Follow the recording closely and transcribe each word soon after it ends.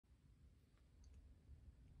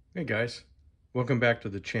Hey guys, welcome back to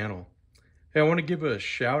the channel. Hey, I want to give a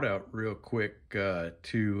shout out real quick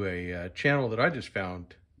to a channel that I just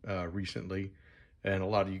found recently, and a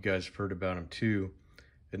lot of you guys have heard about him too,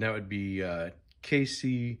 and that would be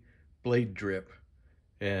KC Blade Drip,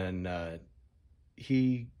 and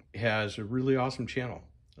he has a really awesome channel,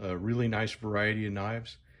 a really nice variety of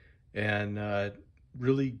knives, and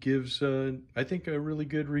really gives, I think, a really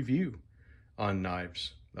good review on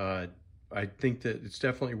knives. I think that it's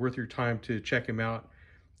definitely worth your time to check him out.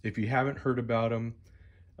 If you haven't heard about him,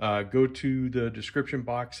 go to the description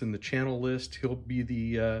box in the channel list. He'll be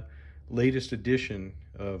the latest edition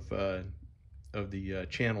of the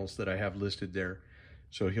channels that I have listed there.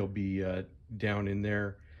 So he'll be down in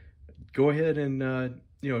there. Go ahead and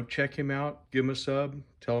check him out. Give him a sub.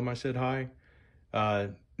 Tell him I said hi.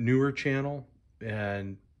 Newer channel,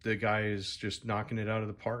 and the guy is just knocking it out of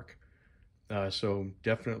the park. So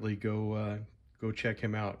definitely go check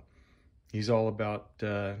him out. He's all about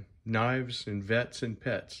knives and vets and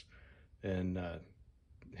pets, and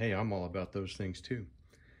hey, I'm all about those things too.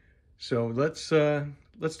 So let's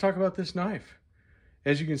talk about this knife.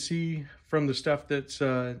 As you can see from the stuff that's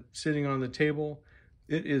sitting on the table,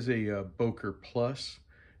 it is a Boker Plus,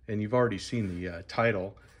 and you've already seen the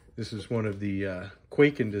title. This is one of the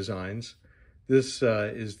Kwaiken designs. This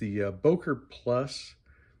is the Boker Plus.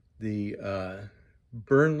 The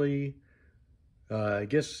Burnley, I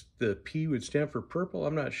guess the P would stand for purple,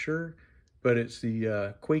 I'm not sure, but it's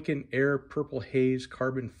the Kwaiken Air Purple Haze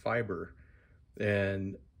carbon fiber.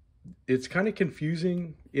 And it's kind of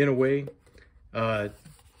confusing in a way, but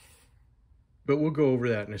we'll go over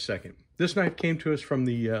that in a second. This knife came to us from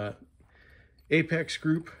the Apex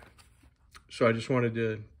group, so I just wanted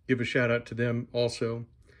to give a shout out to them also.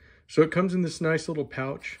 So it comes in this nice little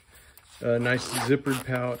pouch. Nice zippered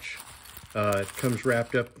pouch. It comes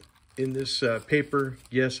wrapped up in this paper.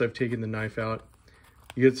 Yes, I've taken the knife out.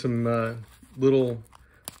 You get some little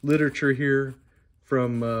literature here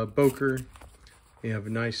from Boker. You have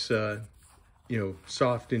a nice,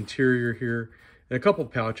 soft interior here, and a couple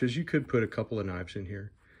pouches. You could put a couple of knives in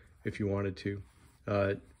here if you wanted to.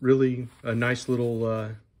 Really a nice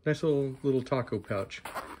little taco pouch,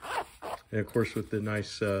 and of course with the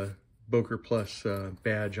nice Boker Plus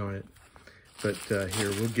badge on it. But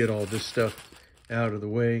here, we'll get all this stuff out of the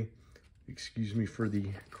way. Excuse me for the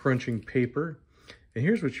crunching paper. And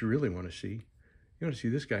here's what you really want to see. You want to see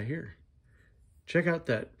this guy here. Check out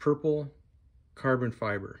that purple carbon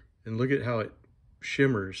fiber. And look at how it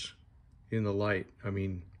shimmers in the light. I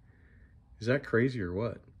mean, is that crazy or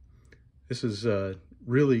what? This is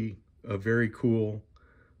really a very cool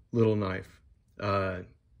little knife.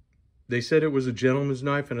 They said it was a gentleman's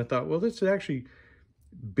knife, and I thought, well, that's actually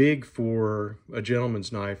big for a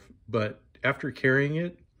gentleman's knife, but after carrying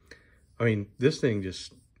it, I mean, this thing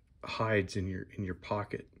just hides in your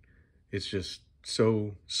pocket. It's just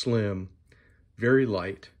so slim, very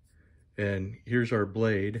light. And here's our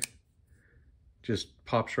blade, just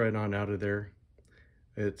pops right on out of there.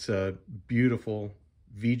 It's a beautiful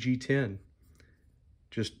VG10,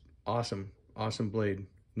 just awesome blade.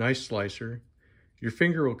 Nice slicer. Your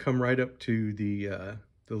finger will come right up to the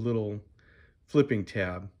little flipping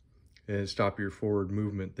tab and stop your forward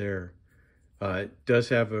movement there. It does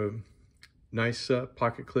have a nice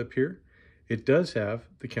pocket clip here. It does have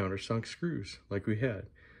the countersunk screws like we had,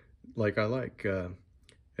 like I like.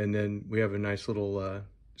 And then we have a nice little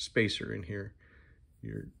spacer in here.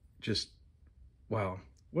 You're just, wow,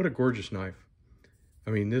 what a gorgeous knife.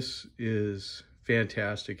 I mean, this is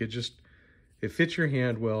fantastic. It fits your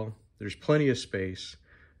hand well. There's plenty of space.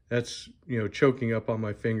 That's, choking up on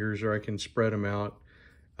my fingers, or I can spread them out.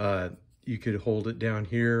 You could hold it down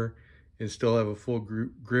here and still have a full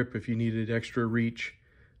grip if you needed extra reach.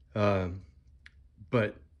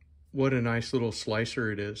 But what a nice little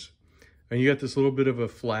slicer it is. And you got this little bit of a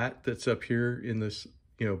flat that's up here in this,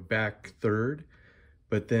 back third,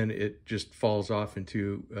 but then it just falls off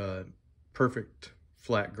into perfect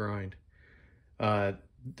flat grind.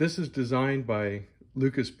 This is designed by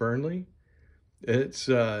Lucas Burnley. It's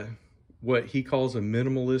what he calls a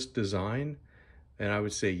minimalist design, and I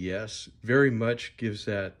would say yes, very much gives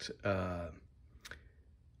that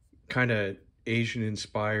kind of Asian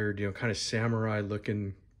inspired, kind of samurai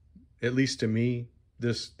looking. At least to me,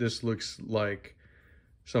 this looks like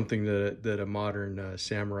something that a modern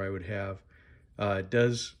samurai would have. It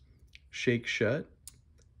does shake shut,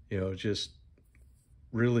 just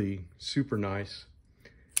really super nice.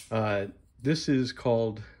 This is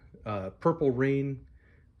called Purple Rain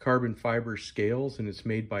carbon fiber scales, and it's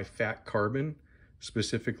made by Fat Carbon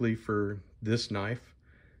specifically for this knife.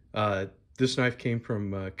 This knife came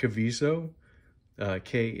from Caviso,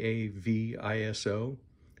 Kaviso.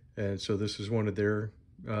 And so this is one of their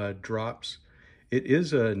drops. It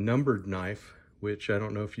is a numbered knife, which I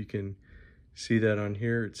don't know if you can see that on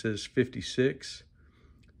here. It says 56.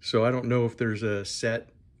 So I don't know if there's a set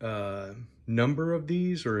number of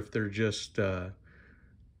these, or if they're just,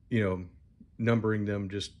 numbering them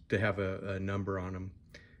just to have a number on them.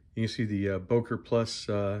 You can see the Boker Plus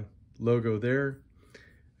logo there.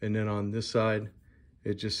 And then on this side,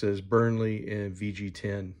 it just says Burnley and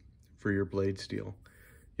VG10 for your blade steel.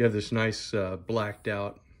 You have this nice blacked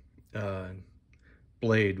out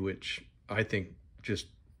blade, which I think just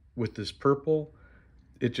with this purple,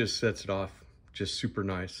 it just sets it off just super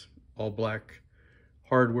nice. All black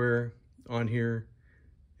hardware on here,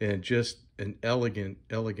 and just an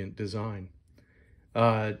elegant design.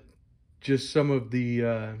 Just some of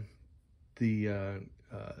the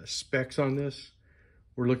specs on this.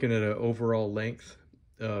 We're looking at an overall length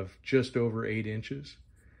of just over 8 inches.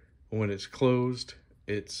 When it's closed,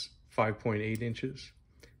 it's 5.8 inches.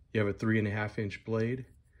 You have a 3.5 inch blade,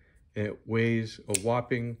 and it weighs a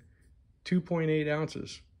whopping 2.8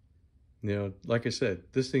 ounces. Like I said,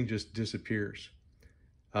 this thing just disappears.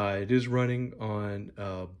 It is running on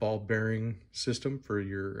a ball bearing system for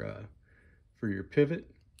your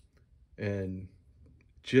pivot, and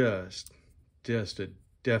just a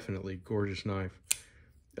definitely gorgeous knife.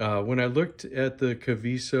 When I looked at the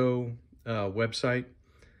Kaviso website,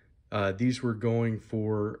 these were going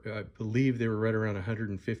for, I believe they were right around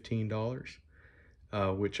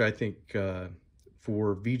 $115, which I think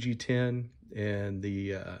for VG10 and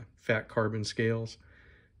the fat carbon scales,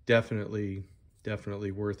 definitely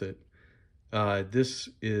worth it. This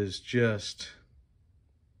is just,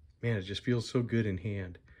 man, it just feels so good in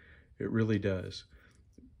hand. It really does.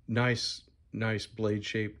 Nice blade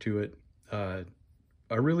shape to it. I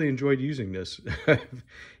really enjoyed using this. I've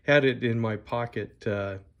had it in my pocket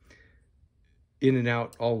in and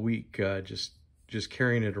out all week, just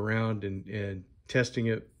carrying it around and testing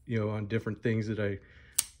it, on different things that I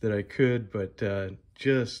could. But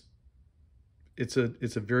it's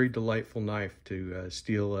a very delightful knife, to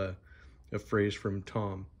steal a phrase from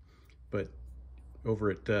Tom, but over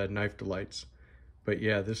at Knife Delights. But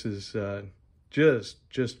yeah, this is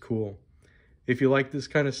just cool. If you like this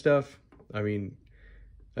kind of stuff, I mean,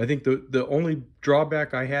 I think the only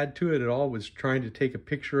drawback I had to it at all was trying to take a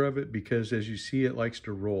picture of it, because as you see, it likes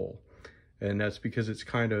to roll. And that's because it's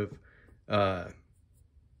kind of,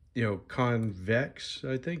 convex,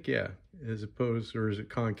 I think, yeah, as opposed, or is it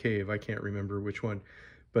concave? I can't remember which one.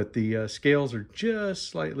 But the scales are just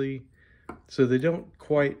slightly, so they don't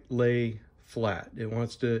quite lay flat. It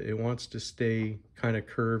wants to stay kind of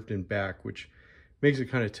curved and back, which makes it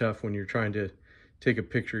kind of tough when you're trying to take a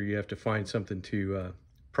picture. You have to find something to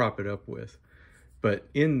prop it up with. But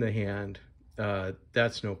in the hand,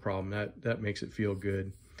 that's no problem. That makes it feel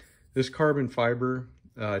good. This carbon fiber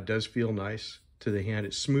does feel nice to the hand.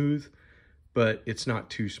 It's smooth, but it's not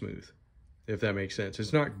too smooth, if that makes sense.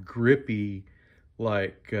 It's not grippy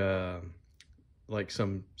like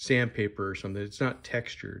some sandpaper or something. It's not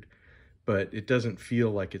textured, but it doesn't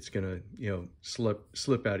feel like it's gonna,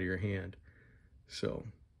 slip out of your hand. So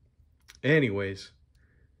anyways,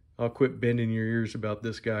 I'll quit bending your ears about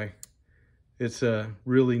this guy. It's a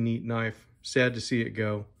really neat knife. Sad to see it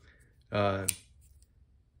go.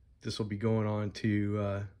 This will be going on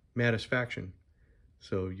to Mattisfaction,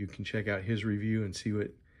 so you can check out his review and see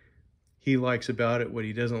what he likes about it, what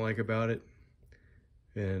he doesn't like about it.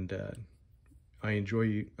 And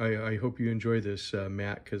I hope you enjoy this,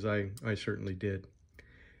 Matt, because I certainly did.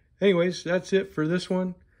 Anyways, that's it for this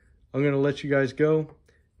one. I'm going to let you guys go.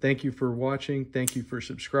 Thank you for watching. Thank you for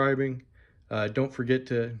subscribing. Don't forget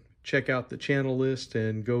to check out the channel list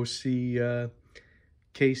and go see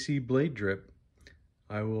KC Blade Drip.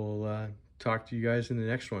 I will talk to you guys in the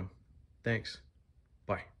next one. Thanks.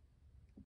 Bye.